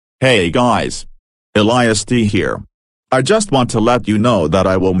Hey guys. Elias D here. I just want to let you know that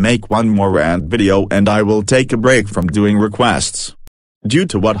I will make one more rant video and I will take a break from doing requests. Due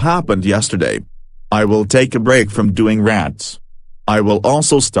to what happened yesterday, I will take a break from doing rants. I will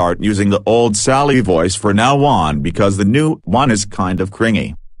also start using the old Sally voice for now on because the new one is kind of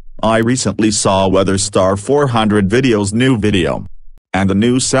cringy. I recently saw Weather Star 400 video's new video. And the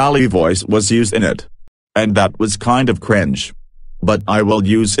new Sally voice was used in it. And that was kind of cringe. But I will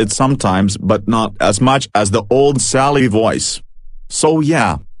use it sometimes but not as much as the old Sally voice. So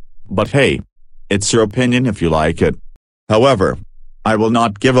yeah. But hey. It's your opinion if you like it. However, I will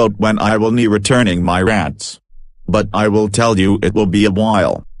not give out when I will be returning my rants. But I will tell you it will be a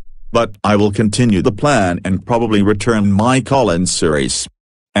while. But I will continue the plan and probably return my Collins series.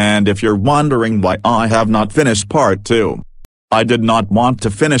 And if you're wondering why I have not finished part 2. I did not want to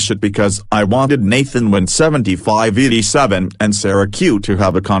finish it because I wanted Nathan Win 7587 and Sarah Q to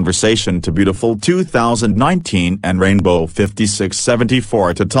have a conversation to Beautiful 2019 and Rainbow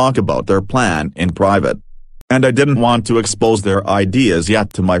 5674 to talk about their plan in private. And I didn't want to expose their ideas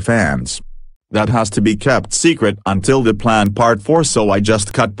yet to my fans. That has to be kept secret until the plan part 4, so I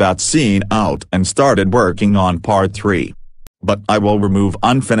just cut that scene out and started working on part 3. But I will remove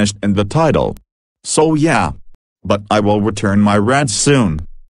unfinished in the title. So yeah. But I will return my rant soon.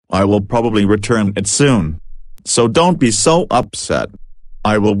 I will probably return it soon. So don't be so upset.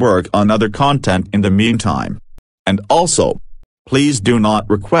 I will work on other content in the meantime. And also, please do not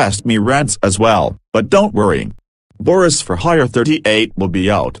request me rants as well, but don't worry. Boris for Hire 38 will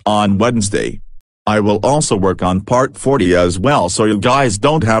be out on Wednesday. I will also work on part 40 as well, so you guys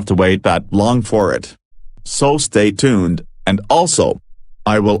don't have to wait that long for it. So stay tuned, and also,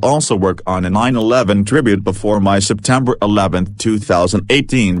 I will also work on a 9/11 tribute before my September 11,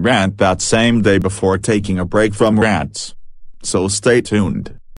 2018 rant that same day before taking a break from rants. So stay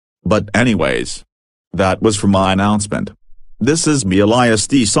tuned. But anyways, that was for my announcement. This is me Elias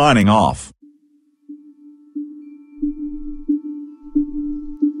D signing off.